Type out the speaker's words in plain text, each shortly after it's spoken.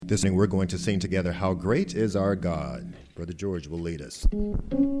This evening we're going to sing together, How Great Is Our God. Brother George will lead us.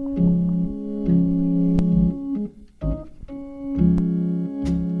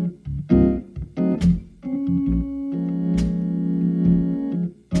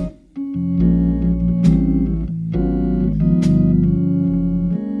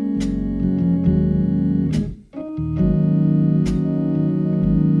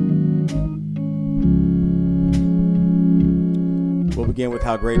 Begin with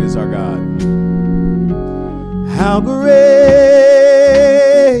how great is our God. How great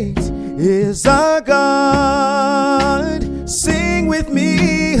is our God. Sing with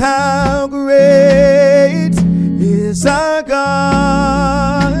me, how great is our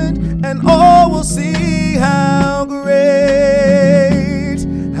God. And all will see how great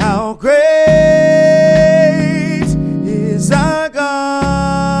is our God.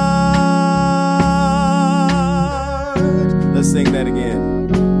 Let's sing that again.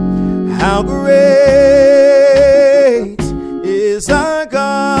 How great is our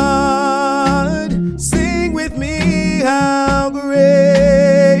God. Sing with me, how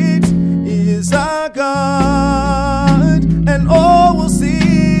great is our God. And all will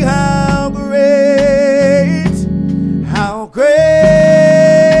see how great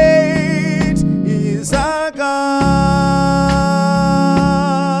is our God.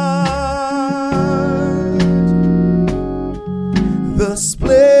 The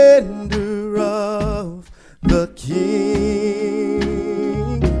splendor of the King,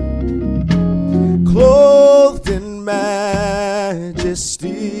 clothed in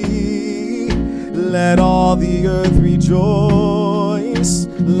majesty. Let all the earth rejoice.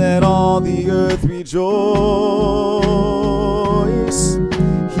 Let all the earth rejoice.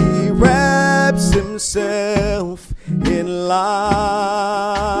 He wraps himself in light,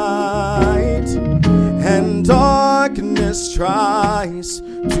 and darkness tries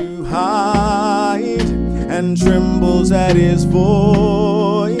to hide, and trembles at his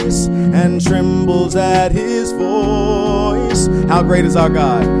voice, and trembles at his voice. How great is our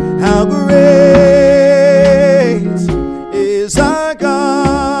God? How great is our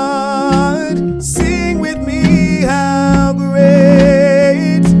God? Sing with me, how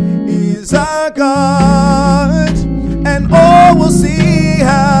great is our God. And all will see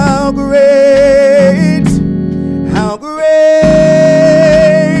how great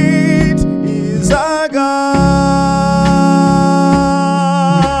is our God.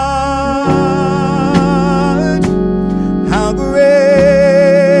 How great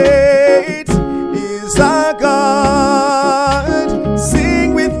is our God.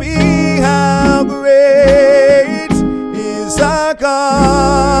 Sing with me, how great is our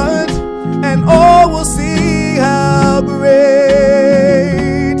God. And all will see how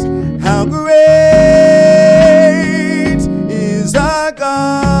great is our God.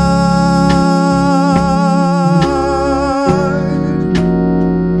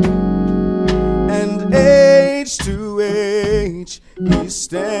 And age to age he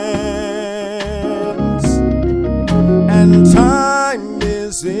stands, and time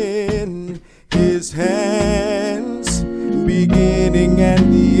is in his hands, beginning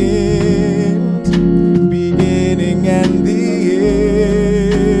and the end, beginning and the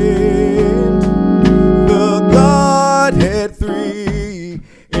end. The Godhead three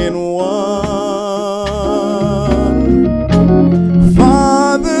in one,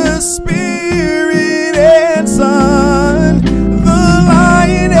 Father, Spirit, and Son, the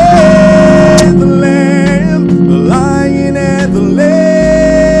Lion and the Lamb, the Lion and the Lamb.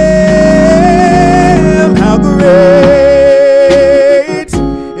 How great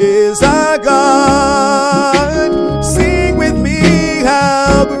is our God? Sing with me,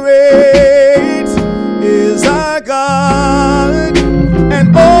 how great is our God.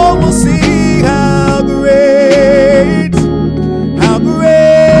 And all will see how great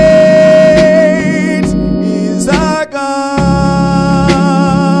is our God.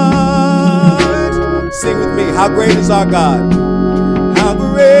 Sing with me, how great is our God? How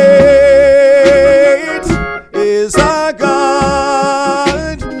great is our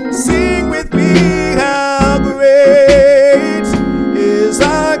God? Sing with me, how great is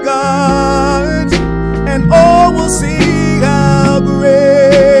our God. And all will see how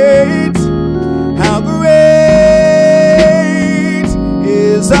great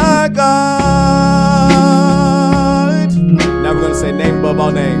is our God. Now we're going to say name above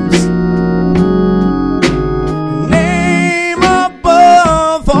all names. Name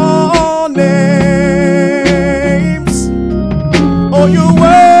above all names. Oh, you're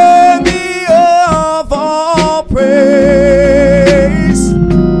worthy of all praise.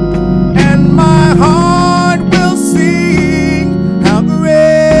 And my heart will sing how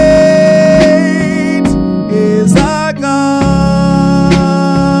great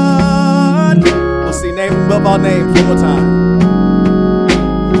names one more time.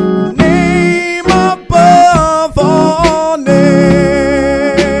 Name above all names.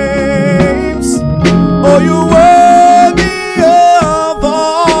 Oh, you're worthy of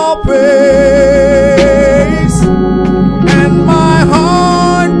all praise. And my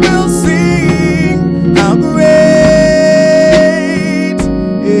heart will sing how great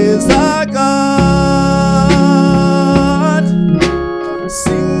is our God.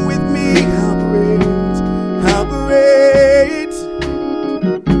 Sing with me, how great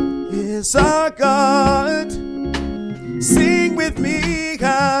is our God. Sing with me,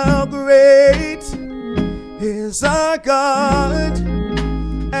 how great is our God.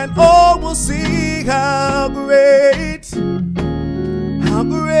 And all will see how great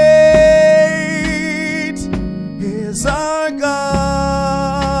is our God.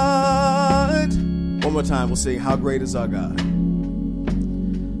 One more time, we'll sing, how great is our God.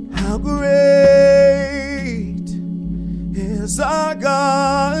 How great is our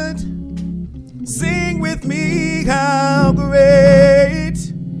God. Sing with me, how great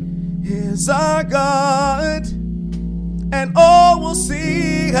is our God. And all will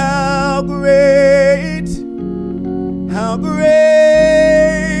see how great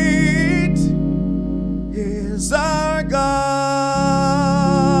is our God.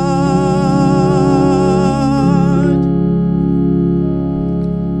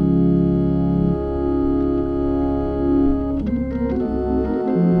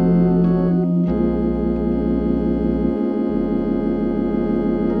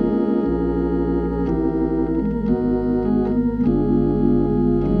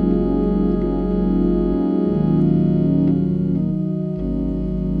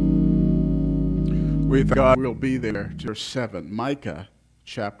 We thank God we'll be there. Verse 7, Micah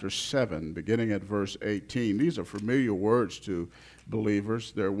chapter 7, beginning at verse 18. These are familiar words to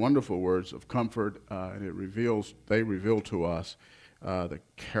believers. They're wonderful words of comfort, and they reveal to us the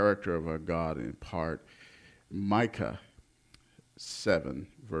character of our God in part. Micah 7,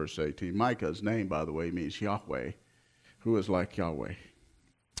 verse 18. Micah's name, by the way, means Yahweh, who is like Yahweh.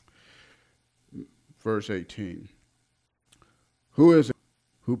 Verse 18. Who is it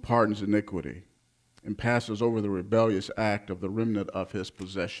who pardons iniquity and passes over the rebellious act of the remnant of his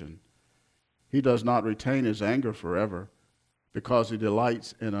possession? He does not retain his anger forever, because he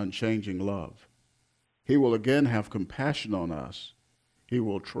delights in unchanging love. He will again have compassion on us. He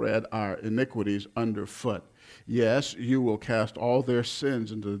will tread our iniquities underfoot. Yes, you will cast all their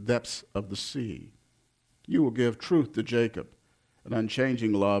sins into the depths of the sea. You will give truth to Jacob, and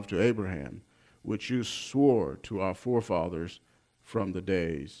unchanging love to Abraham, which you swore to our forefathers from the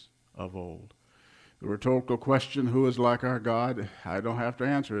days of old. The rhetorical question, who is like our God? I don't have to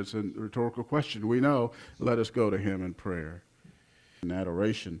answer. It's a rhetorical question. We know. Let us go to him in prayer and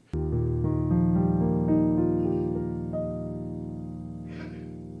adoration.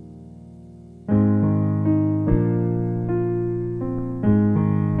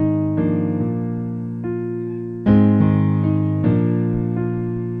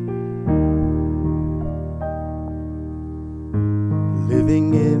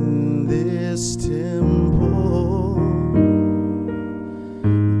 Living in this temple,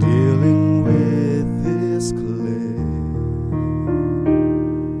 dealing with this clay,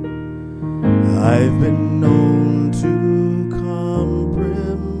 I've been known to compromise.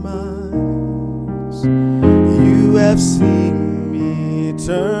 You have seen me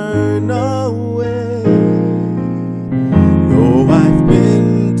turn away, though I've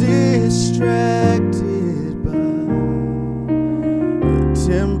been distracted by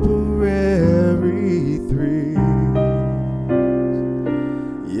temporary thrills,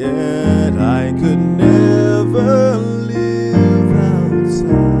 yet I could never live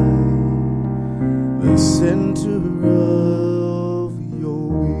outside the center of your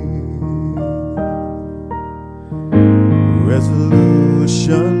will.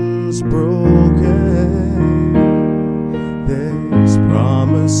 Resolutions broken, there's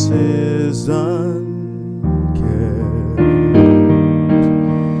promises unkept.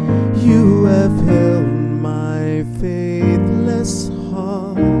 You have held my faithless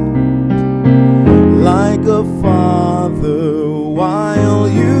heart like a father while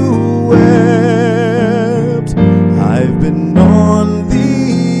you wept. I've been on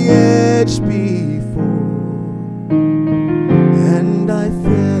the edge before, and I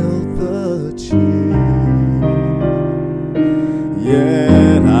felt the chill,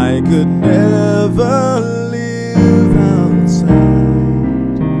 yet I could never live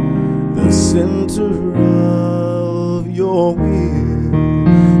outside the center of your will.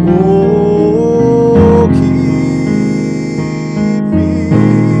 Oh, keep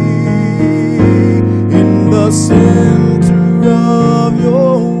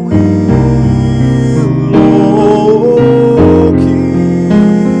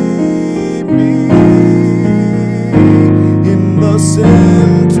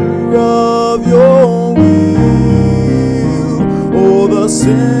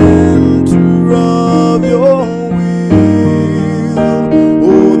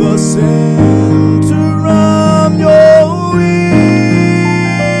center of your will.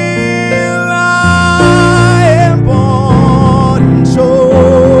 I am born and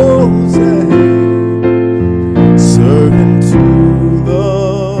chosen, servant to the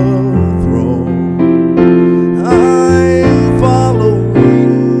throne. I'm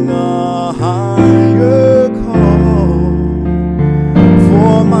following a higher call,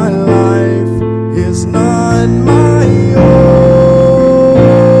 for my life is not my own.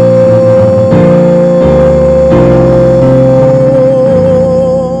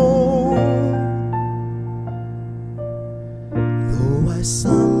 Though I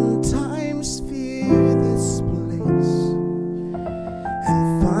sometimes fear this place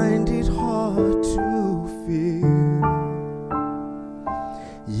and find it hard to fear,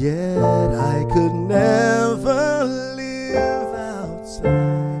 yet I could never live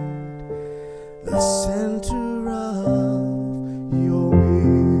outside the center of your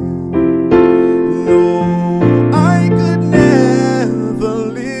will. No, I could never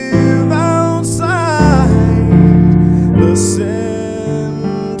live outside the center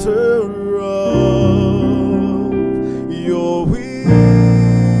of your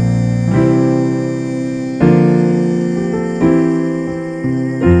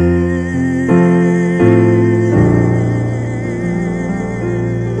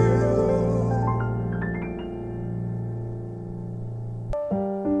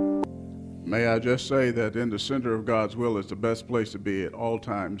May I just say that in the center of God's will is the best place to be at all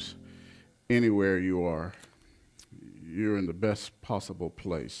times, anywhere you are. You're in the best possible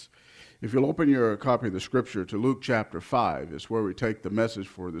place. If you'll open your copy of the scripture to Luke chapter 5, is where we take the message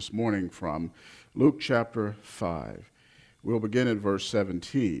for this morning from. Luke chapter 5. We'll begin at verse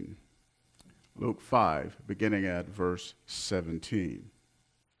 17. Luke 5, beginning at verse 17.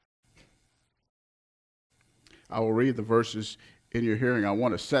 I will read the verses in your hearing. I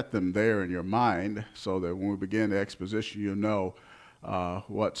want to set them there in your mind so that when we begin the exposition, you know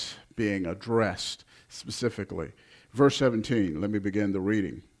what's being addressed specifically. Verse 17, let me begin the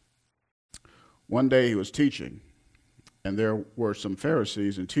reading. One day he was teaching, and there were some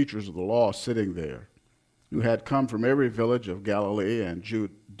Pharisees and teachers of the law sitting there, who had come from every village of Galilee and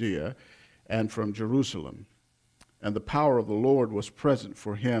Judea and from Jerusalem. And the power of the Lord was present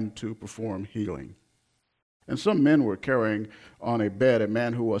for him to perform healing. And some men were carrying on a bed a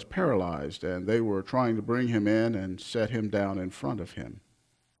man who was paralyzed, and they were trying to bring him in and set him down in front of him.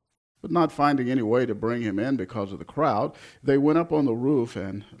 But not finding any way to bring him in because of the crowd, they went up on the roof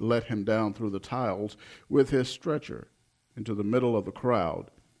and let him down through the tiles with his stretcher into the middle of the crowd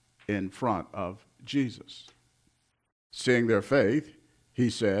in front of Jesus. Seeing their faith, he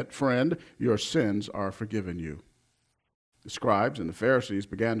said, "Friend, your sins are forgiven you." The scribes and the Pharisees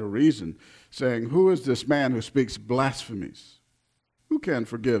began to reason, saying, "Who is this man who speaks blasphemies? Who can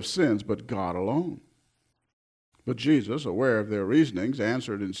forgive sins but God alone?" But Jesus, aware of their reasonings,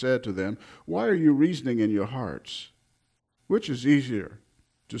 answered and said to them, "Why are you reasoning in your hearts? Which is easier,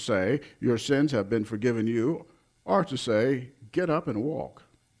 to say, 'Your sins have been forgiven you,' or to say, 'Get up and walk'?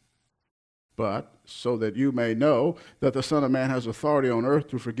 But so that you may know that the Son of Man has authority on earth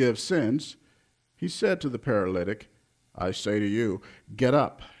to forgive sins," he said to the paralytic, "I say to you, get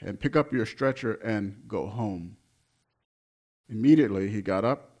up and pick up your stretcher and go home." Immediately he got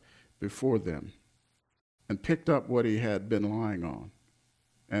up before them and picked up what he had been lying on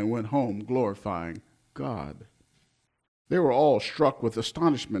and went home glorifying God. They were all struck with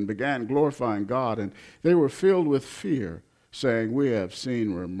astonishment, began glorifying God, and they were filled with fear, saying, "We have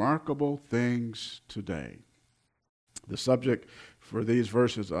seen remarkable things today." The subject for these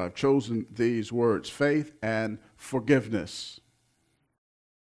verses, I've chosen these words: faith and forgiveness.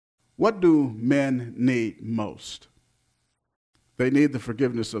 What do men need most? They need the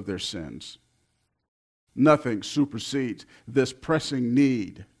forgiveness of their sins. Nothing supersedes this pressing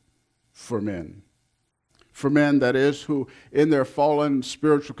need for men. For men, that is, who in their fallen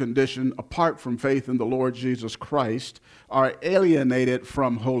spiritual condition, apart from faith in the Lord Jesus Christ, are alienated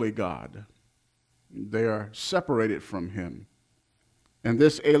from holy God. They are separated from him. And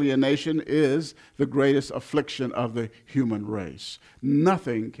this alienation is the greatest affliction of the human race.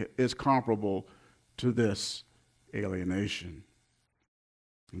 Nothing is comparable to this alienation.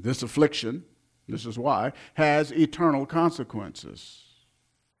 This affliction, this is why, has eternal consequences.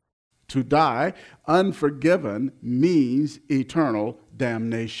 To die unforgiven means eternal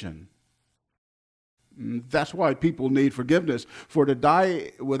damnation. That's why people need forgiveness. For to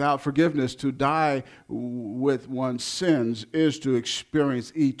die without forgiveness, to die with one's sins, is to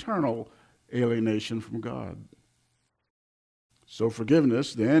experience eternal alienation from God. So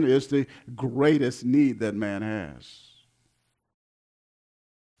forgiveness, then, is the greatest need that man has.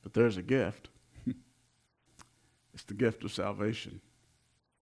 But there's a gift. It's the gift of salvation.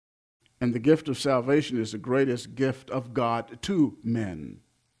 And the gift of salvation is the greatest gift of God to men.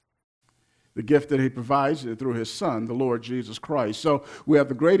 The gift that he provides through his Son, the Lord Jesus Christ. So we have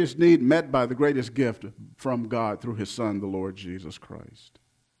the greatest need met by the greatest gift from God through his Son, the Lord Jesus Christ.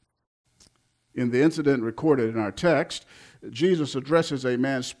 In the incident recorded in our text, Jesus addresses a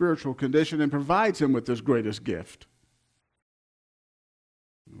man's spiritual condition and provides him with this greatest gift.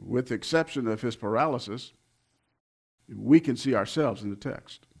 With the exception of his paralysis, we can see ourselves in the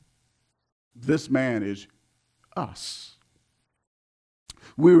text. This man is us.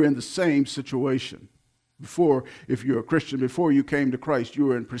 We were in the same situation. Before, if you're a Christian, before you came to Christ, you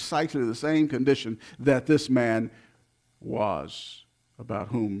were in precisely the same condition that this man was, about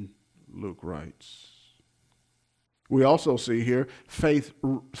whom Luke writes. We also see here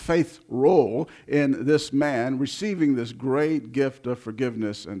faith's role in this man receiving this great gift of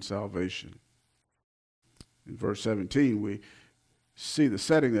forgiveness and salvation. In verse 17, we see the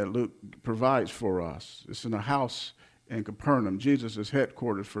setting that Luke provides for us. It's in a house in Capernaum. Jesus is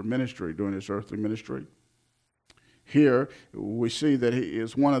headquarters for ministry during his earthly ministry. Here we see that he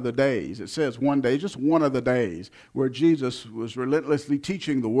is one of the days. It says one day, just one of the days, where Jesus was relentlessly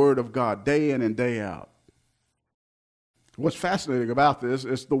teaching the Word of God day in and day out. What's fascinating about this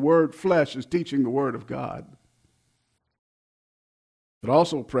is the Word flesh is teaching the Word of God. But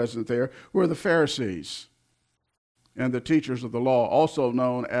also present there were the Pharisees and the teachers of the law, also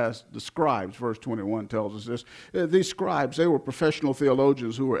known as the scribes. Verse 21 tells us this. These scribes, they were professional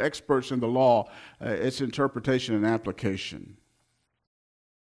theologians who were experts in the law, its interpretation and application.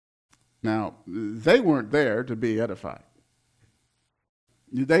 Now, they weren't there to be edified.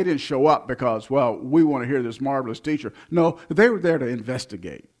 They didn't show up because, well, we want to hear this marvelous teacher. No, they were there to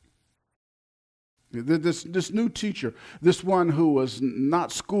investigate. This new teacher, this one who was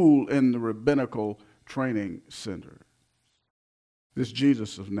not schooled in the rabbinical training center, this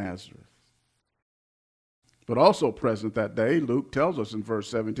Jesus of Nazareth. But also present that day, Luke tells us in verse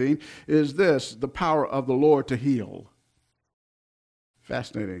 17, is this, the power of the Lord to heal.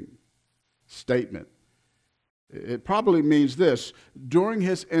 Fascinating statement. It probably means this: during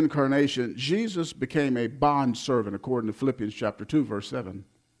his incarnation, Jesus became a bondservant, according to Philippians chapter 2, verse 7.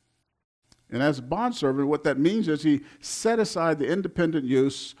 And as a bondservant, what that means is he set aside the independent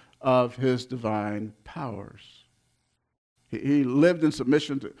use of his divine powers. He lived in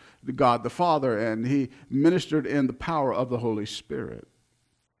submission to God the Father, and he ministered in the power of the Holy Spirit.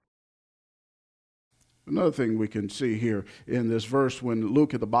 Another thing we can see here in this verse, when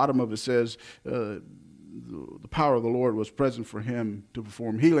Luke at the bottom of it says, the power of the Lord was present for him to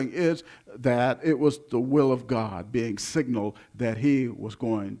perform healing, is that it was the will of God being signaled that he was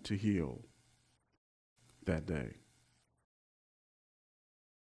going to heal that day.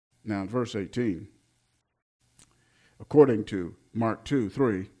 Now in verse 18, according to Mark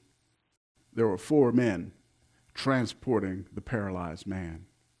 2:3, there were 4 men transporting the paralyzed man.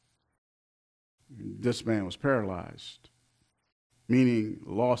 This man was paralyzed, meaning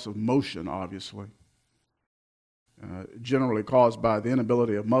loss of motion, obviously. Generally caused by the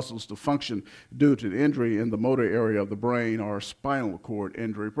inability of muscles to function due to injury in the motor area of the brain or spinal cord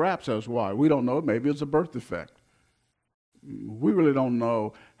injury. Perhaps that's why. We don't know. Maybe it's a birth defect. We really don't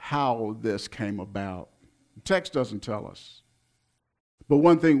know how this came about. The text doesn't tell us. But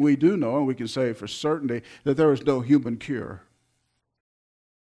one thing we do know, and we can say for certainty, that there is no human cure.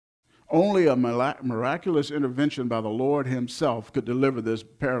 Only a miraculous intervention by the Lord himself could deliver this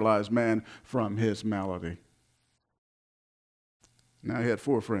paralyzed man from his malady. Now he had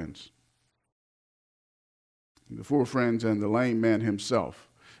 4 friends. The 4 friends and the lame man himself.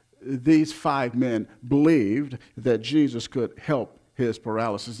 These 5 men believed that Jesus could help his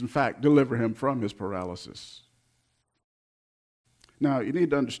paralysis. In fact, deliver him from his paralysis. Now, you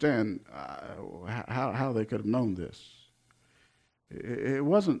need to understand how they could have known this. It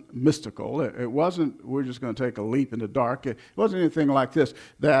wasn't mystical. It wasn't, we're just going to take a leap in the dark. It wasn't anything like this.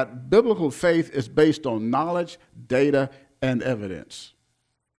 That biblical faith is based on knowledge, data, and evidence.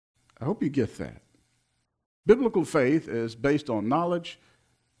 I hope you get that. Biblical faith is based on knowledge,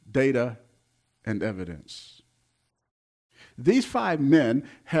 data, and evidence. These 5 men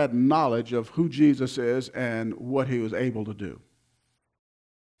had knowledge of who Jesus is and what he was able to do.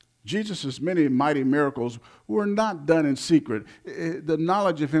 Jesus' many mighty miracles were not done in secret. The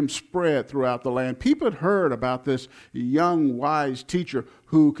knowledge of him spread throughout the land. People had heard about this young, wise teacher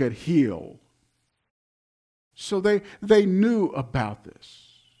who could heal. So they knew about this.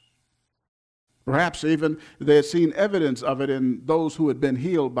 Perhaps even they had seen evidence of it in those who had been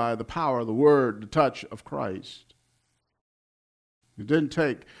healed by the power of the word, the touch of Christ. It didn't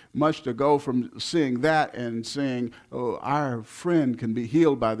take much to go from seeing that and saying, oh, our friend can be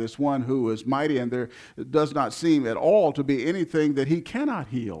healed by this one who is mighty, and there does not seem at all to be anything that he cannot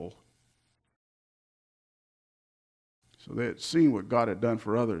heal. So they had seen what God had done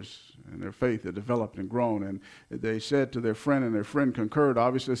for others, and their faith had developed and grown. And they said to their friend, and their friend concurred,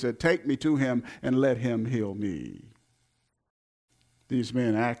 obviously said, take me to him and let him heal me. These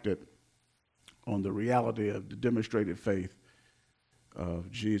men acted on the reality of the demonstrated faith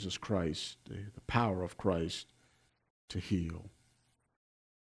of Jesus Christ, the power of Christ to heal.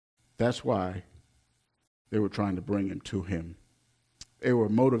 That's why they were trying to bring him to him. They were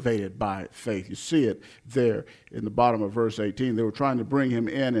motivated by faith. You see it there in the bottom of verse 18. They were trying to bring him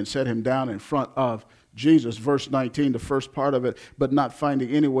in and set him down in front of Jesus. Verse 19, the first part of it, but not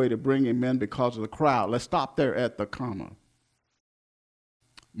finding any way to bring him in because of the crowd. Let's stop there at the comma.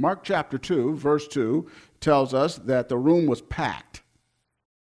 Mark chapter 2, verse 2 tells us that the room was packed.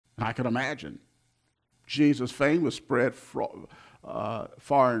 I can imagine. Jesus' fame was spread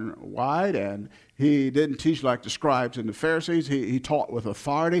far and wide, and he didn't teach like the scribes and the Pharisees. He taught with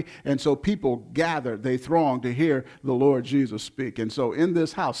authority, and so people gathered, they thronged to hear the Lord Jesus speak. And so in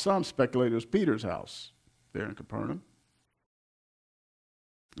this house, some speculate it was Peter's house there in Capernaum.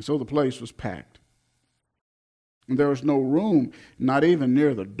 And so the place was packed. And there was no room, not even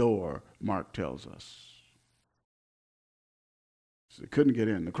near the door, Mark tells us. So they couldn't get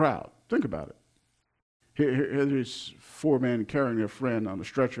in the crowd. Think about it. Here there's four men carrying their friend on a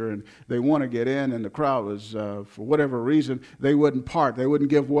stretcher, and they want to get in, and the crowd was, for whatever reason, they wouldn't part. They wouldn't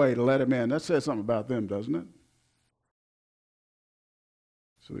give way to let him in. That says something about them, doesn't it?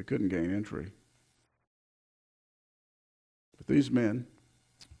 So they couldn't gain entry. But these men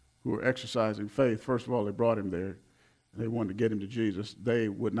who were exercising faith, first of all, they brought him there. They wanted to get him to Jesus. They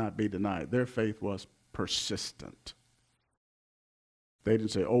would not be denied. Their faith was persistent. They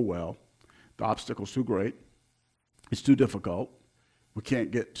didn't say, oh, well, the obstacle's too great. It's too difficult. We can't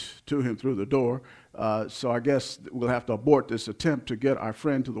get to him through the door. So I guess we'll have to abort this attempt to get our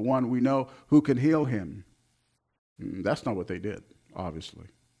friend to the one we know who can heal him. That's not what they did, obviously.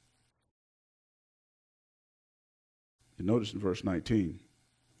 You notice in verse 19,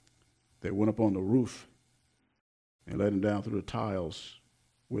 they went up on the roof and let him down through the tiles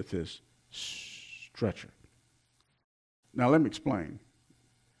with his stretcher. Now let me explain.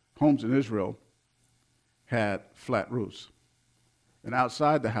 Homes in Israel had flat roofs. And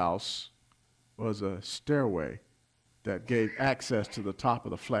outside the house was a stairway that gave access to the top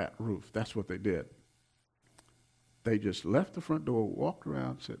of the flat roof. That's what they did. They just left the front door, walked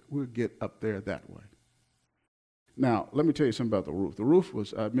around, said, we'll get up there that way. Now, let me tell you something about the roof. The roof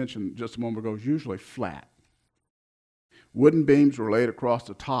was, I mentioned just a moment ago, was usually flat. Wooden beams were laid across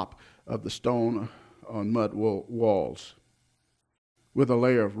the top of the stone on mud walls with a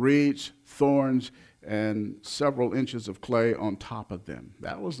layer of reeds, thorns, and several inches of clay on top of them.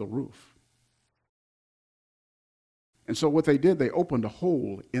 That was the roof. And so what they did, they opened a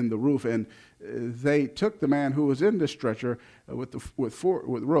hole in the roof, and they took the man who was in the stretcher with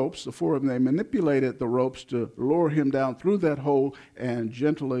ropes, the four of them. They manipulated the ropes to lower him down through that hole and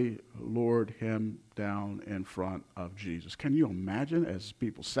gently lowered him down in front of Jesus. Can you imagine as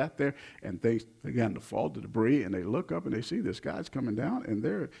people sat there and things began to fall to debris, and they look up and they see this guy's coming down and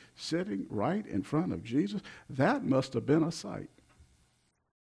they're sitting right in front of Jesus? That must have been a sight.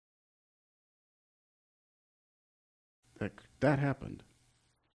 That happened.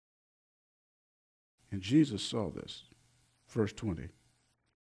 And Jesus saw this. Verse 20.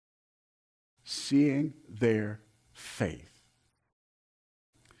 Seeing their faith.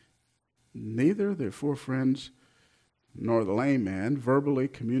 Neither their four friends nor the lame man verbally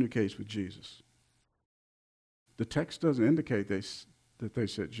communicates with Jesus. The text doesn't indicate that they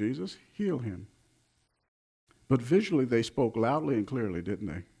said, Jesus, heal him. But visually they spoke loudly and clearly, didn't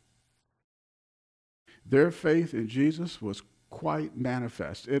they? Their faith in Jesus was quite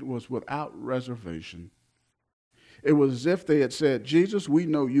manifest. It was without reservation. It was as if they had said, Jesus, we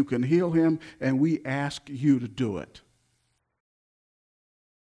know you can heal him, and we ask you to do it.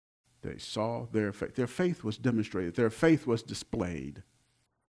 They saw their faith. Their faith was demonstrated. Their faith was displayed.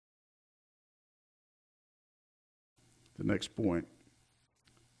 The next point,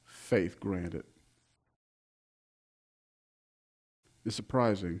 faith granted. It's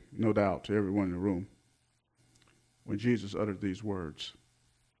surprising, no doubt, to everyone in the room when Jesus uttered these words.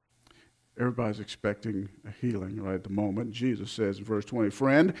 Everybody's expecting a healing right at the moment. Jesus says in verse 20,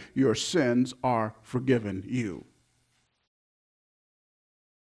 friend, your sins are forgiven you.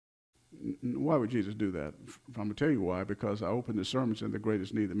 Why would Jesus do that? I'm going to tell you why. Because I opened the sermon saying the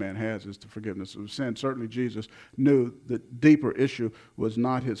greatest need that man has is the forgiveness of sin. Certainly Jesus knew the deeper issue was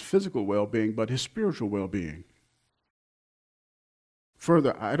not his physical well-being, but his spiritual well-being.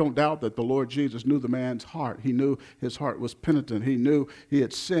 Further, I don't doubt that the Lord Jesus knew the man's heart. He knew his heart was penitent. He knew he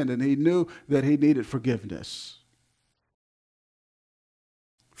had sinned, and he knew that he needed forgiveness.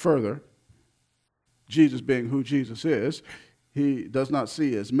 Further, Jesus being who Jesus is, he does not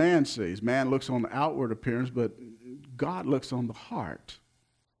see as man sees. Man looks on the outward appearance, but God looks on the heart.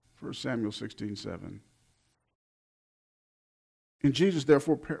 1 Samuel 16:7. And Jesus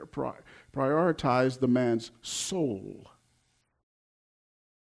therefore prioritized the man's soul.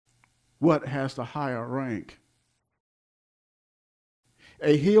 What has the higher rank?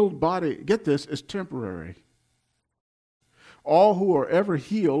 A healed body, get this, is temporary. All who are ever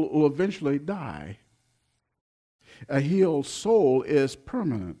healed will eventually die. A healed soul is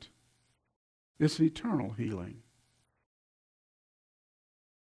permanent. It's eternal healing.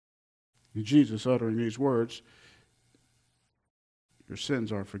 And Jesus uttering these words, your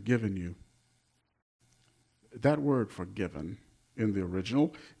sins are forgiven you. That word forgiven in the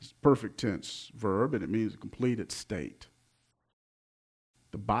original is perfect tense verb, and it means a completed state.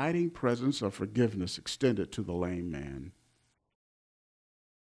 The abiding presence of forgiveness extended to the lame man.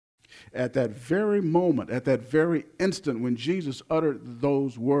 At that very moment, at that very instant when Jesus uttered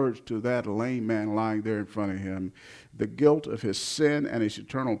those words to that lame man lying there in front of him, the guilt of his sin and his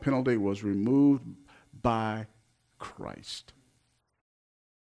eternal penalty was removed by Christ.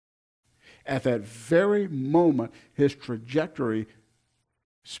 At that very moment, his trajectory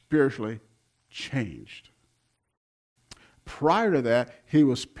spiritually changed. Prior to that, he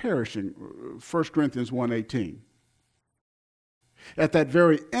was perishing. 1 Corinthians 1:18. At that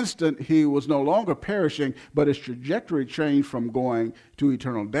very instant, he was no longer perishing, but his trajectory changed from going to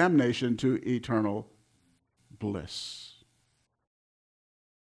eternal damnation to eternal bliss.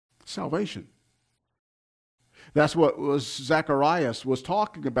 Salvation. That's what Zacharias was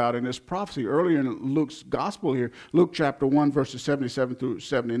talking about in his prophecy earlier in Luke's gospel here. Luke chapter 1, verses 77 through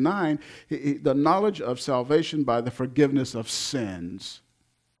 79. The knowledge of salvation by the forgiveness of sins.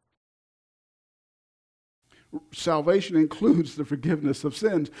 Salvation includes the forgiveness of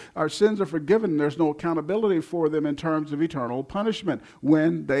sins. Our sins are forgiven. There's no accountability for them in terms of eternal punishment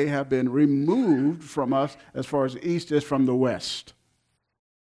when they have been removed from us as far as the east is from the west.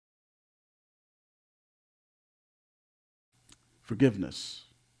 Forgiveness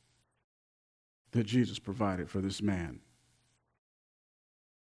that Jesus provided for this man.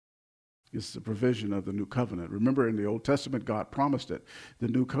 It's the provision of the new covenant. Remember, in the Old Testament, God promised it, the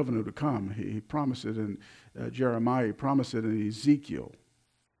new covenant to come. He promised it in Jeremiah. He promised it in Ezekiel.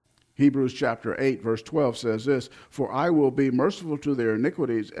 Hebrews chapter 8, verse 12 says this, "For I will be merciful to their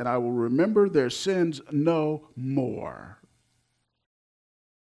iniquities, and I will remember their sins no more."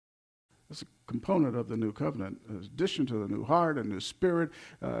 That's a component of the new covenant. In addition to the new heart and new spirit,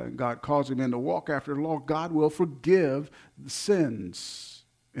 God calls him in to walk after the law. God will forgive the sins,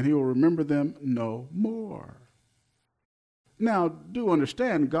 and he will remember them no more. Now, do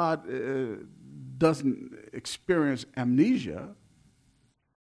understand, God doesn't experience amnesia.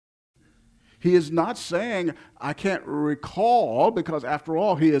 He is not saying, I can't recall, because after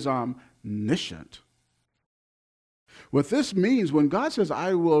all, he is omniscient. What this means when God says,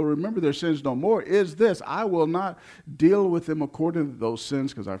 I will remember their sins no more, is this: I will not deal with them according to those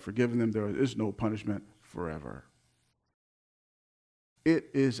sins because I've forgiven them. There is no punishment forever. It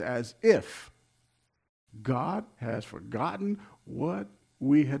is as if God has forgotten what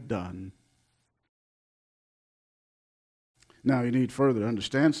we had done. Now, you need further to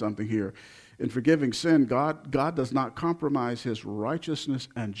understand something here. In forgiving sin, God does not compromise his righteousness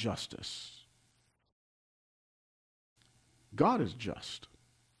and justice. God is just.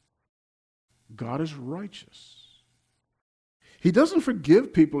 God is righteous. He doesn't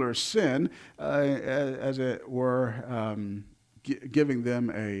forgive people their sin, as it were, giving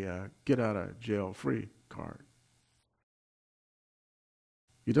them a get-out-of-jail-free card.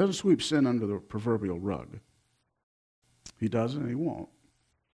 He doesn't sweep sin under the proverbial rug. He doesn't and he won't.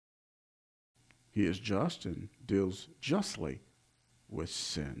 He is just and deals justly with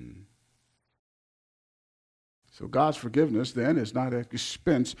sin. So God's forgiveness, then, is not at the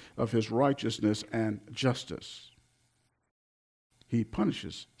expense of his righteousness and justice. He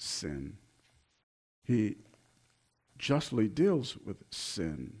punishes sin. He justly deals with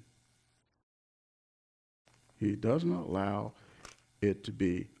sin. He does not allow it to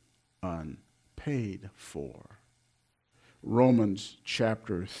be unpaid for. Romans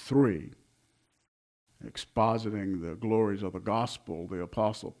chapter 3 expositing the glories of the gospel, the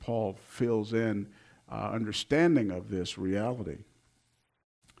Apostle Paul fills in understanding of this reality.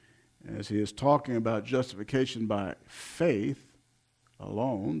 As he is talking about justification by faith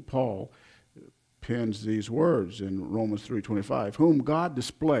alone, Paul pens these words in Romans 3:25, whom God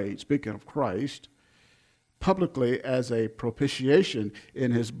displayed, speaking of Christ, publicly as a propitiation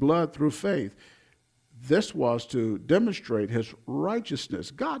in his blood through faith. This was to demonstrate his righteousness,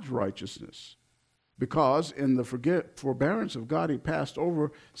 God's righteousness, because in the forbearance of God, he passed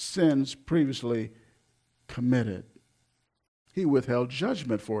over sins previously committed. He withheld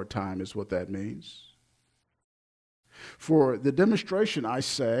judgment for a time, is what that means. For the demonstration, I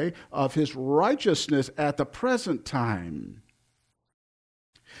say, of his righteousness at the present time.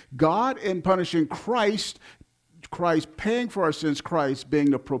 God, in punishing Christ paying for our sins, Christ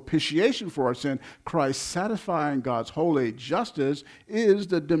being the propitiation for our sin, Christ satisfying God's holy justice, is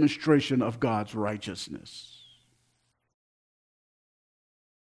the demonstration of God's righteousness.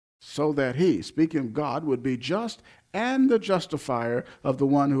 So that he, speaking of God, would be just and the justifier of the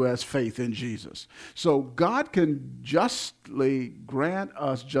one who has faith in Jesus. So God can justly grant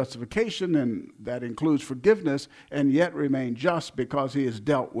us justification, and that includes forgiveness, and yet remain just because he has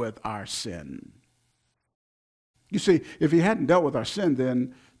dealt with our sin. You see, if he hadn't dealt with our sin,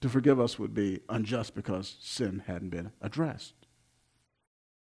 then to forgive us would be unjust because sin hadn't been addressed.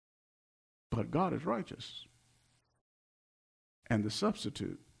 But God is righteous. And the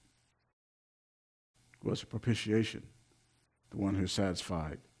substitute was a propitiation, the one who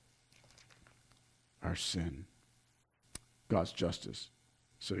satisfied our sin, God's justice,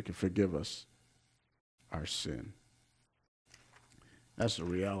 so he can forgive us our sin. That's the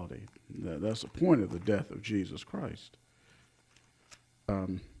reality. That's the point of the death of Jesus Christ.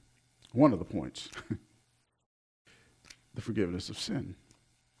 One of the points, the forgiveness of sin.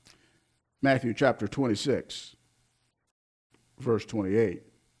 Matthew chapter 26, verse 28.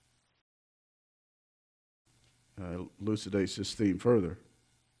 Elucidates this theme further.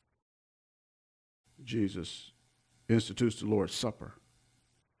 Jesus institutes the Lord's Supper.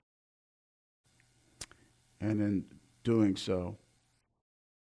 And in doing so,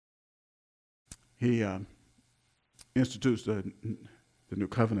 he institutes the new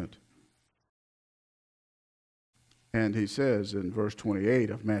covenant. And he says in verse 28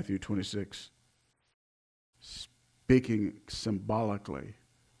 of Matthew 26, speaking symbolically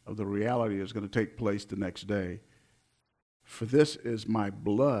of the reality that's going to take place the next day, for this is my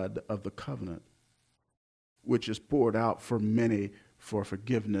blood of the covenant, which is poured out for many for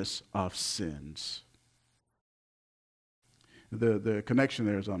forgiveness of sins. The connection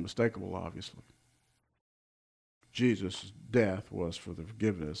there is unmistakable, obviously. Jesus' death was for the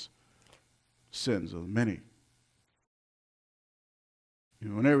forgiveness of sins of many. You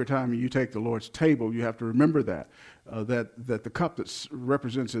know, and every time you take the Lord's table, you have to remember that the cup that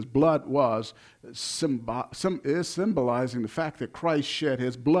represents his blood is symbolizing the fact that Christ shed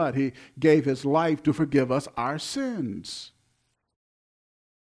his blood. He gave his life to forgive us our sins.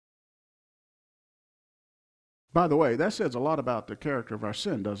 By the way, that says a lot about the character of our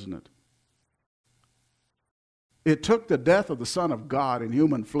sin, doesn't it? It took the death of the Son of God in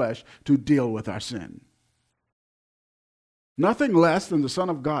human flesh to deal with our sin. Nothing less than the Son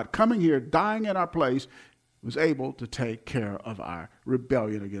of God coming here, dying in our place, was able to take care of our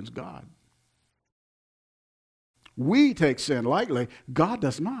rebellion against God. We take sin lightly. God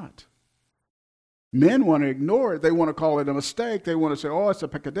does not. Men want to ignore it. They want to call it a mistake. They want to say, oh, it's a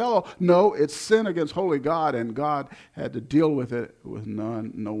peccadillo. No, it's sin against holy God, and God had to deal with it with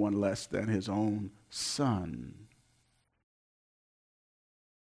no one less than his own Son.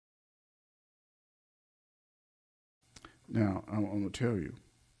 Now, I want to tell you,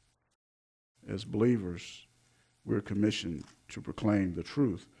 as believers, we're commissioned to proclaim the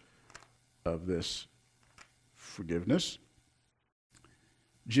truth of this forgiveness.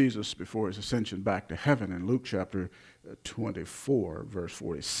 Jesus, before his ascension back to heaven in Luke chapter 24, verse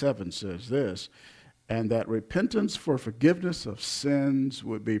 47, says this, and that repentance for forgiveness of sins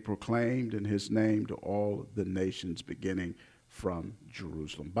would be proclaimed in his name to all the nations, beginning from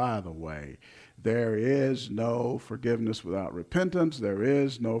Jerusalem. By the way, there is no forgiveness without repentance. There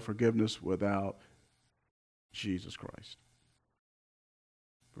is no forgiveness without Jesus Christ,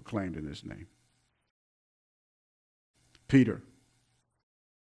 proclaimed in his name. Peter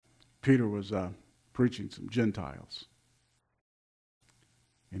was preaching some Gentiles.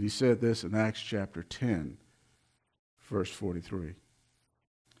 And he said this in Acts chapter 10, verse 43.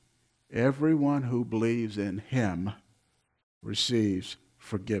 Everyone who believes in him receives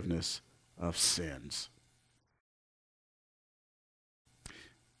forgiveness of sins.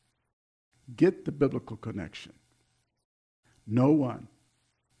 Get the biblical connection. No one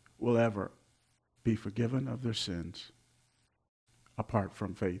will ever be forgiven of their sins apart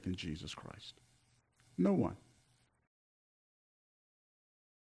from faith in Jesus Christ. No one.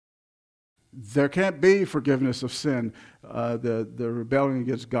 There can't be forgiveness of sin, the rebellion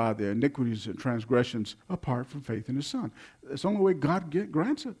against God, the iniquities and transgressions, apart from faith in His Son. It's the only way God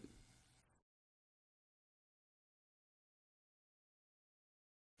grants it.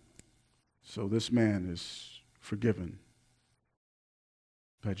 So this man is forgiven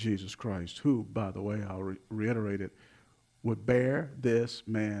by Jesus Christ, who, by the way, I'll reiterate it, would bear this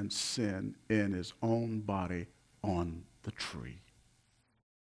man's sin in his own body on the tree.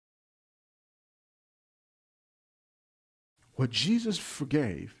 What Jesus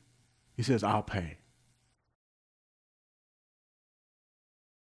forgave, he says, I'll pay.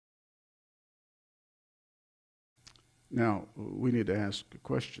 Now, we need to ask a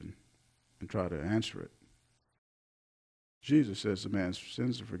question and try to answer it. Jesus says the man's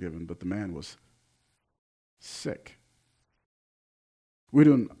sins are forgiven, but the man was sick. We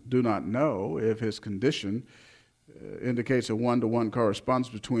do not know if his condition indicates a one-to-one correspondence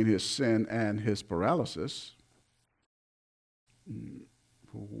between his sin and his paralysis.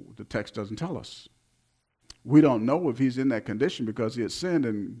 The text doesn't tell us. We don't know if he's in that condition because he had sinned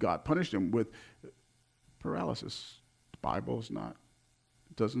and God punished him with paralysis. The Bible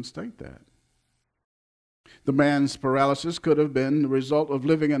doesn't state that. The man's paralysis could have been the result of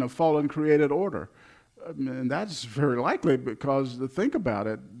living in a fallen created order. And that's very likely because, think about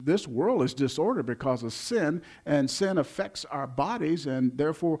it, this world is disordered because of sin, and sin affects our bodies, and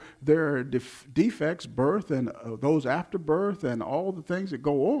therefore there are defects, birth, and those after birth, and all the things that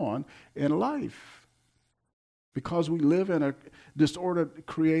go on in life. Because we live in a disordered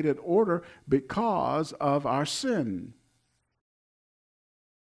created order because of our sin.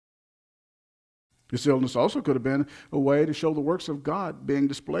 This illness also could have been a way to show the works of God being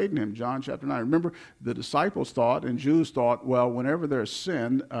displayed in him. John chapter 9. Remember, the disciples thought and Jews thought, well, whenever there's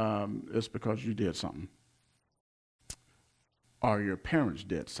sin, it's because you did something. Or your parents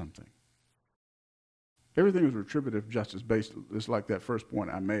did something. Everything was retributive justice based. It's like that first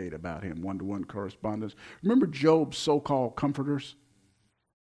point I made about him, one-to-one correspondence. Remember Job's so-called comforters?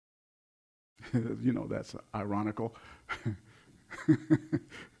 That's ironical.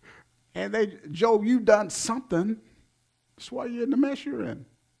 And Job, you've done something. That's why you're in the mess you're in.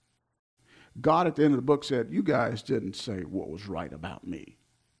 God at the end of the book said, you guys didn't say what was right about me.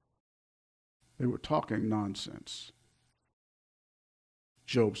 They were talking nonsense.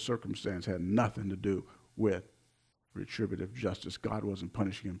 Job's circumstance had nothing to do with retributive justice. God wasn't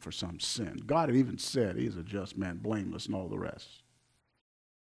punishing him for some sin. God had even said he's a just man, blameless, and all the rest.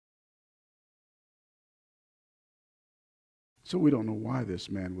 So we don't know why this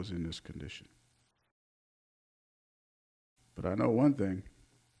man was in this condition. But I know one thing.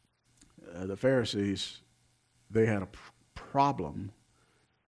 The Pharisees, they had a problem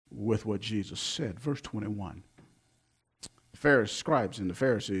with what Jesus said. Verse 21. The scribes and the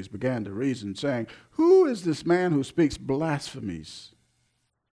Pharisees began to reason, saying, who is this man who speaks blasphemies?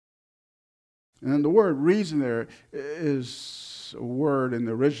 And the word reason there is a word in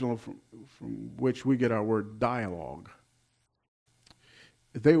the original from which we get our word dialogue.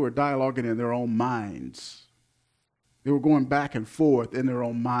 They were dialoguing in their own minds. They were going back and forth in their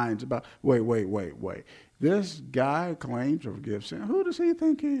own minds about, wait. This guy claims to forgive sin. Who does he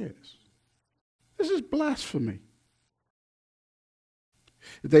think he is? This is blasphemy.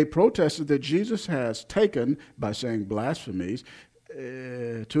 They protested that Jesus has taken, by saying blasphemies,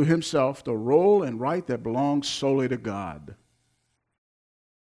 to himself the role and right that belongs solely to God.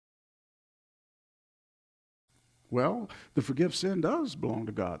 Well, the forgive sin does belong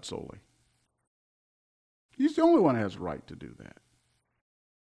to God solely. He's the only one who has the right to do that.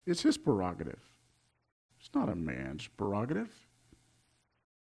 It's his prerogative. It's not a man's prerogative.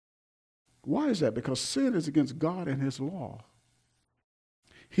 Why is that? Because sin is against God and his law.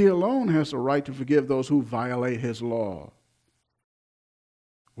 He alone has the right to forgive those who violate his law.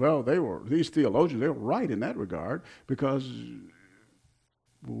 Well, these theologians, they were right in that regard because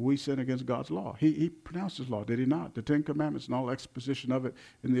we sin against God's law. He pronounced his law, did he not? The Ten Commandments and all exposition of it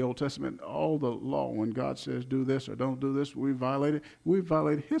in the Old Testament, all the law, when God says do this or don't do this, we violate it. We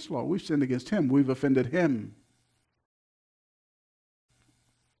violated his law. We've sinned against him. We've offended him.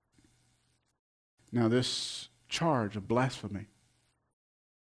 Now this charge of blasphemy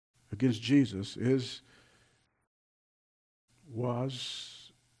against Jesus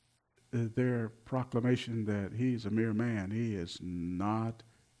was their proclamation that he's a mere man. He is not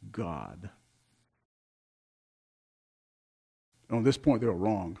God. On this point, they were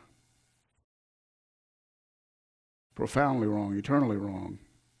wrong. profoundly wrong, eternally wrong.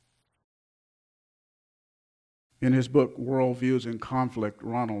 In his book, Worldviews in Conflict,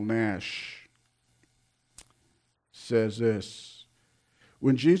 Ronald Nash says this: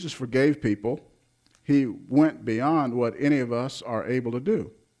 when Jesus forgave people, he went beyond what any of us are able to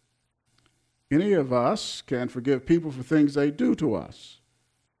do. Any of us can forgive people for things they do to us.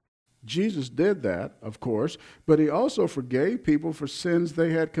 Jesus did that, of course, but he also forgave people for sins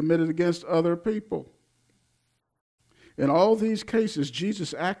they had committed against other people. In all these cases,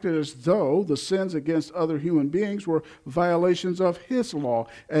 Jesus acted as though the sins against other human beings were violations of his law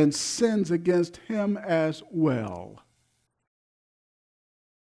and sins against him as well.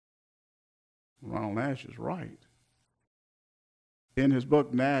 Ronald Nash is right. In his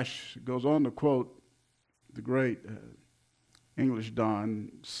book, Nash goes on to quote the great English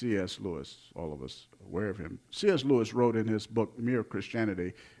Don C.S. Lewis. All of us are aware of him. C.S. Lewis wrote in his book, Mere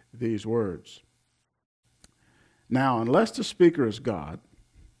Christianity, these words: "Now, unless the speaker is God,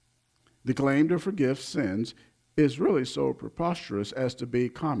 the claim to forgive sins is really so preposterous as to be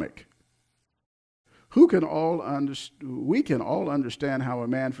comic. We can all understand how a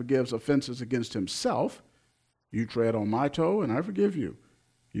man forgives offenses against himself. You tread on my toe, and I forgive you.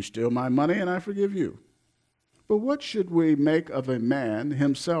 You steal my money, and I forgive you. But what should we make of a man,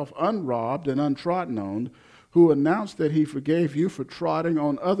 himself unrobbed and untrodden on, who announced that he forgave you for trotting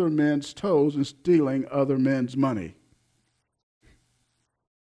on other men's toes and stealing other men's money?"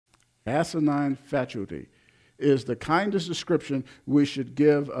 Asinine fatuity is the kindest description we should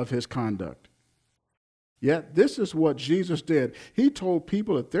give of his conduct. Yet this is what Jesus did. He told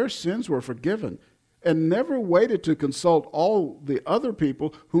people that their sins were forgiven and never waited to consult all the other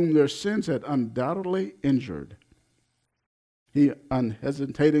people whom their sins had undoubtedly injured. He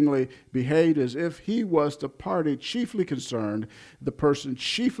unhesitatingly behaved as if he was the party chiefly concerned, the person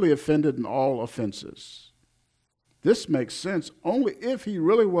chiefly offended in all offenses. This makes sense only if he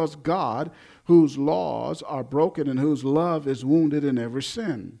really was God, whose laws are broken and whose love is wounded in every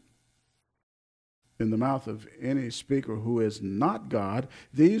sin. In the mouth of any speaker who is not God,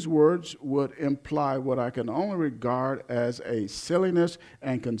 these words would imply what I can only regard as a silliness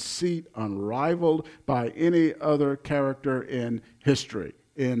and conceit unrivaled by any other character in history.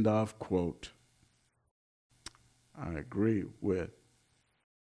 End of quote. I agree with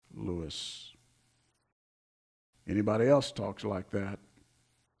Lewis. Anybody else talks like that,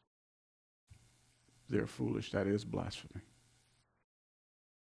 they're foolish. That is blasphemy.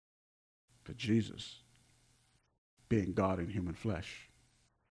 But Jesus, being God in human flesh,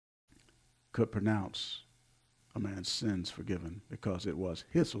 could pronounce a man's sins forgiven because it was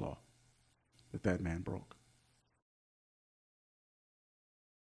his law that man broke.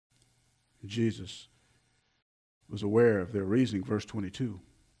 Jesus was aware of their reasoning. Verse 22.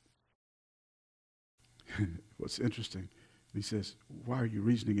 What's interesting, he says, "Why are you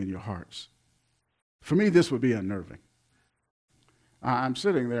reasoning in your hearts?" For me, this would be unnerving. I'm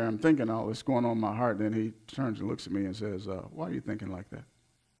sitting there, I'm thinking all this going on in my heart, then he turns and looks at me and says, "Why are you thinking like that?"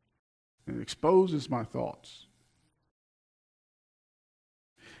 And it exposes my thoughts.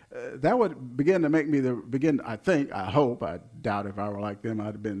 That would begin to make me I hope, I doubt if I were like them,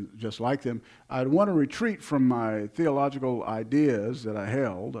 I'd have been just like them. I'd want to retreat from my theological ideas that I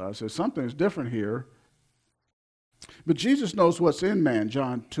held. I said, something's different here. But Jesus knows what's in man,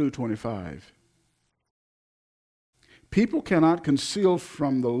 John 2:25. People cannot conceal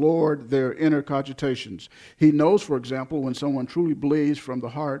from the Lord their inner cogitations. He knows, for example, when someone truly believes from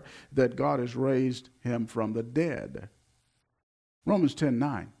the heart that God has raised him from the dead. Romans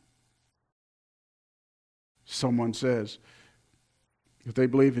 10:9. Someone says, if they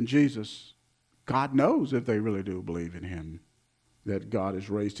believe in Jesus, God knows if they really do believe in him, that God has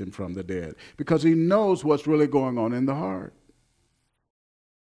raised him from the dead, because he knows what's really going on in the heart.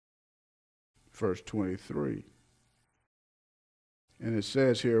 Verse 23. And it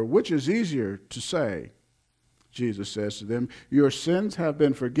says here, which is easier to say, Jesus says to them, your sins have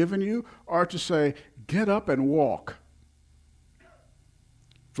been forgiven you, or to say, get up and walk?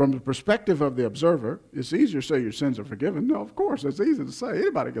 From the perspective of the observer, it's easier to say your sins are forgiven. No, of course, it's easy to say.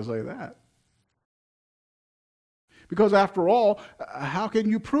 Anybody can say that. Because after all, how can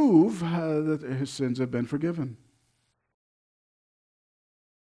you prove that his sins have been forgiven?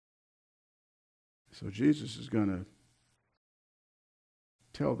 So Jesus is going to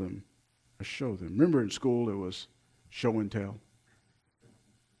tell them or show them. Remember in school it was show and tell.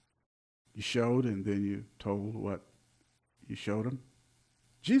 You showed and then you told what you showed them.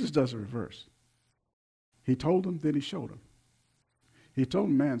 Jesus does the reverse. He told them, then he showed them. He told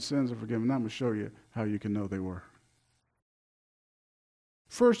them, man's sins are forgiven. Now I'm going to show you how you can know they were.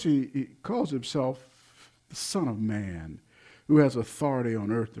 First, he calls himself the Son of Man, who has authority on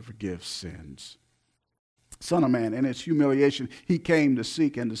earth to forgive sins. Son of Man, in his humiliation, he came to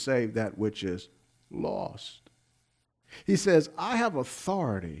seek and to save that which is lost. He says, I have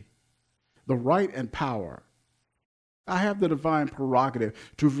authority, the right and power. I have the divine prerogative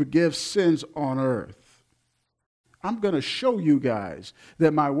to forgive sins on earth. I'm going to show you guys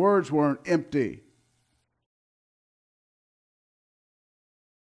that my words weren't empty.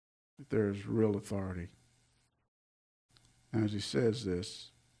 There's real authority. And as he says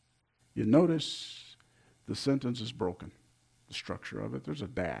this, you notice the sentence is broken. The structure of it, there's a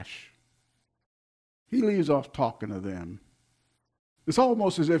dash. He leaves off talking to them. It's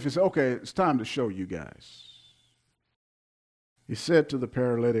almost as if it's, okay, it's time to show you guys. He said to the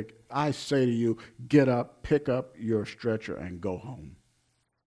paralytic, I say to you, get up, pick up your stretcher, and go home.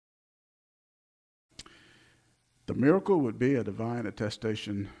 The miracle would be a divine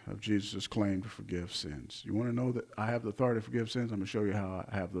attestation of Jesus' claim to forgive sins. You want to know that I have the authority to forgive sins? I'm going to show you how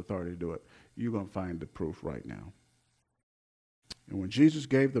I have the authority to do it. You're going to find the proof right now. And when Jesus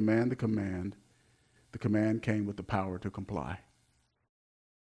gave the man the command came with the power to comply.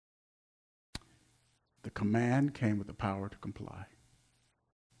 The command came with the power to comply.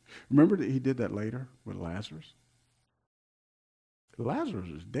 Remember that he did that later with Lazarus? Lazarus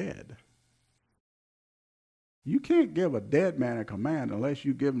is dead. You can't give a dead man a command unless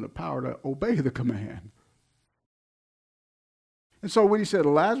you give him the power to obey the command. And so when he said,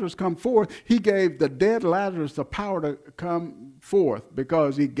 Lazarus, come forth, he gave the dead Lazarus the power to come forth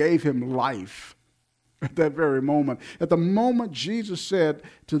because he gave him life at that very moment. At the moment Jesus said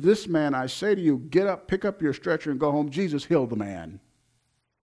to this man, I say to you, get up, pick up your stretcher and go home, Jesus healed the man.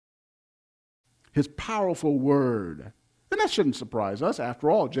 His powerful word. And that shouldn't surprise us. After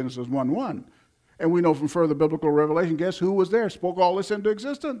all, Genesis 1:1. And we know from further biblical revelation, guess who was there? Spoke all this into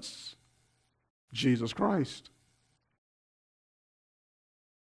existence. Jesus Christ.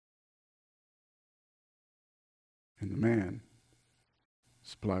 And the man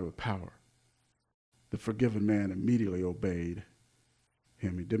supplied with power. The forgiven man immediately obeyed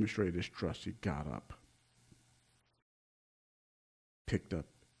him. He demonstrated his trust. He got up, picked up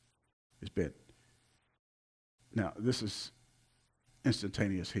his bed. Now, this is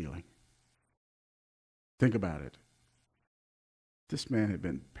instantaneous healing. Think about it. This man had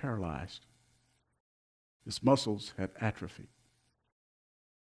been paralyzed. His muscles had atrophied.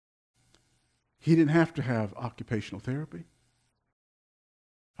 He didn't have to have occupational therapy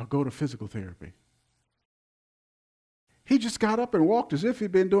or go to physical therapy. He just got up and walked as if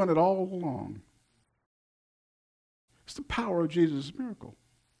he'd been doing it all along. It's the power of Jesus' miracle.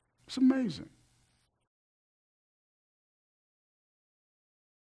 It's amazing.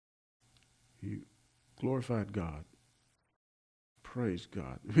 He glorified God. Praise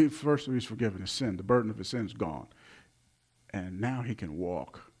God. First, he's forgiven his sin. The burden of his sin is gone. And now he can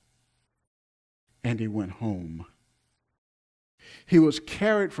walk. And he went home. He was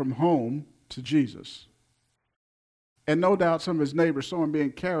carried from home to Jesus. And no doubt some of his neighbors saw him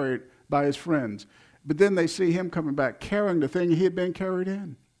being carried by his friends. But then they see him coming back carrying the thing he had been carried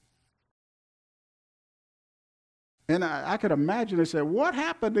in. And I could imagine they said, what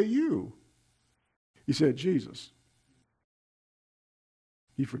happened to you? He said, Jesus.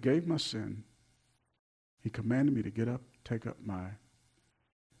 He forgave my sin. He commanded me to get up, take up my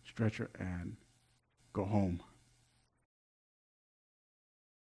stretcher, and go home.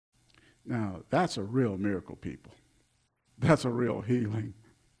 Now, that's a real miracle, people. That's a real healing.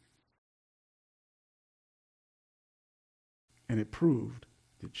 And it proved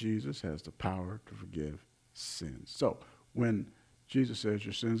that Jesus has the power to forgive sins. So, when Jesus says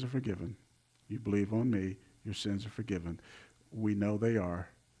your sins are forgiven, you believe on me, your sins are forgiven, we know they are.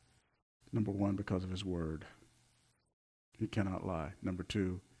 Number one, because of his word. He cannot lie. Number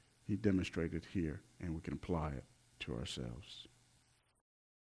two, he demonstrated here, and we can apply it to ourselves.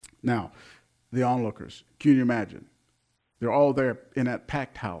 Now, the onlookers, can you imagine? They're all there in that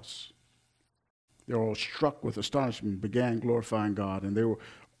packed house. They're all struck with astonishment, began glorifying God, and they were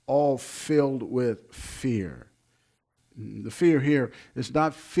all filled with fear. The fear here is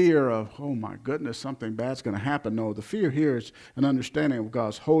not fear of, oh my goodness, something bad's going to happen. No, the fear here is an understanding of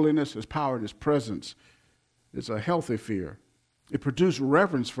God's holiness, his power, and his presence. It's a healthy fear. It produced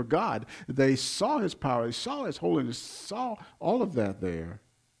reverence for God. They saw his power, they saw his holiness, saw all of that there.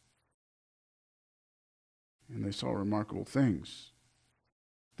 And they saw remarkable things.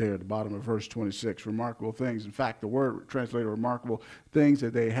 There at the bottom of verse 26, remarkable things. In fact, the word translated remarkable things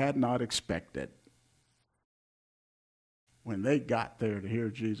that they had not expected. When they got there to hear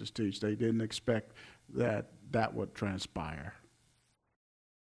Jesus teach, they didn't expect that would transpire.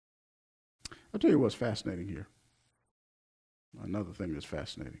 I'll tell you what's fascinating here. Another thing that's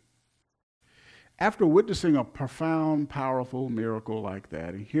fascinating. After witnessing a profound, powerful miracle like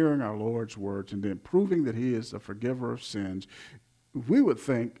that, and hearing our Lord's words, and then proving that he is the forgiver of sins, we would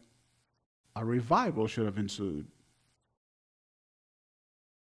think a revival should have ensued.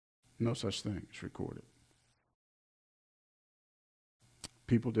 No such thing is recorded.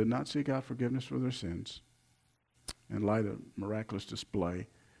 People did not seek out forgiveness for their sins in light of miraculous display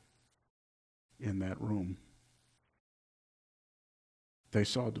in that room. They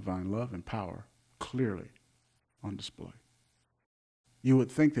saw divine love and power clearly on display. You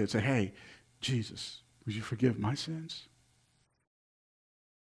would think they'd say, hey, Jesus, would you forgive my sins?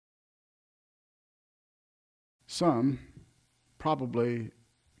 Some probably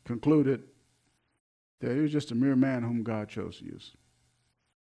concluded that he was just a mere man whom God chose to use.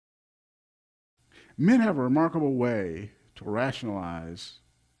 Men have a remarkable way to rationalize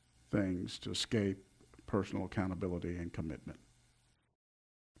things to escape personal accountability and commitment.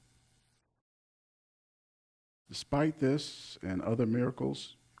 Despite this and other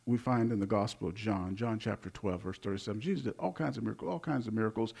miracles we find in the Gospel of John, John chapter 12, verse 37, Jesus did all kinds of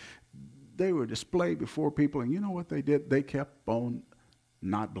miracles. They were displayed before people, and you know what they did? They kept on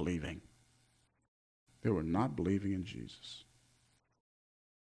not believing. They were not believing in Jesus.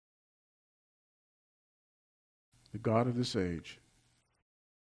 The God of this age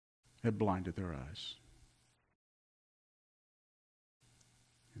had blinded their eyes.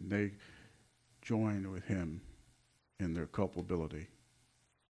 And they joined with him in their culpability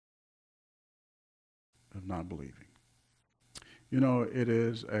of not believing. You know, it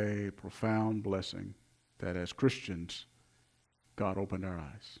is a profound blessing that as Christians, God opened our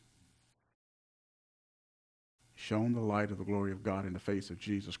eyes. Shone the light of the glory of God in the face of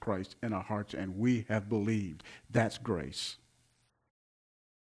Jesus Christ in our hearts, and we have believed. That's grace.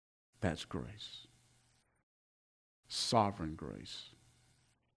 That's grace. Sovereign grace.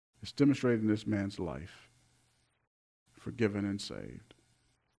 It's demonstrated in this man's life. Forgiven and saved.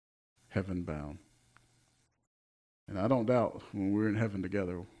 Heaven bound. And I don't doubt when we're in heaven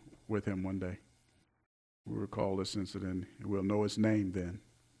together with him one day, we'll recall this incident, and we'll know his name then.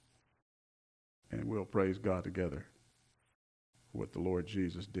 And we'll praise God together for what the Lord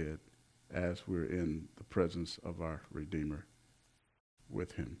Jesus did as we're in the presence of our Redeemer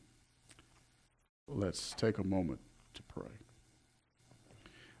with him. Let's take a moment to pray.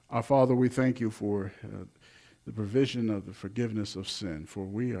 Our Father, we thank you for the provision of the forgiveness of sin, for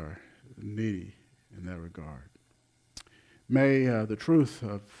we are needy in that regard. May the truth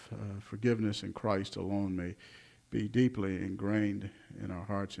of forgiveness in Christ alone may be deeply ingrained in our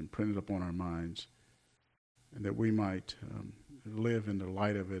hearts and printed upon our minds, and that we might live in the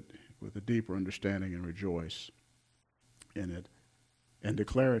light of it with a deeper understanding and rejoice in it and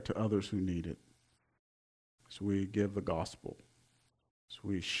declare it to others who need it. So we give the gospel, so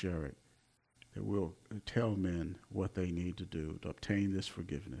we share it, that we'll tell men what they need to do to obtain this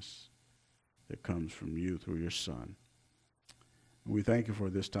forgiveness that comes from you through your Son. And we thank you for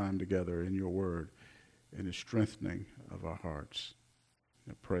this time together in your word and the strengthening of our hearts.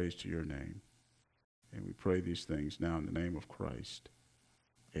 And praise to your name. And we pray these things now in the name of Christ.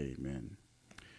 Amen.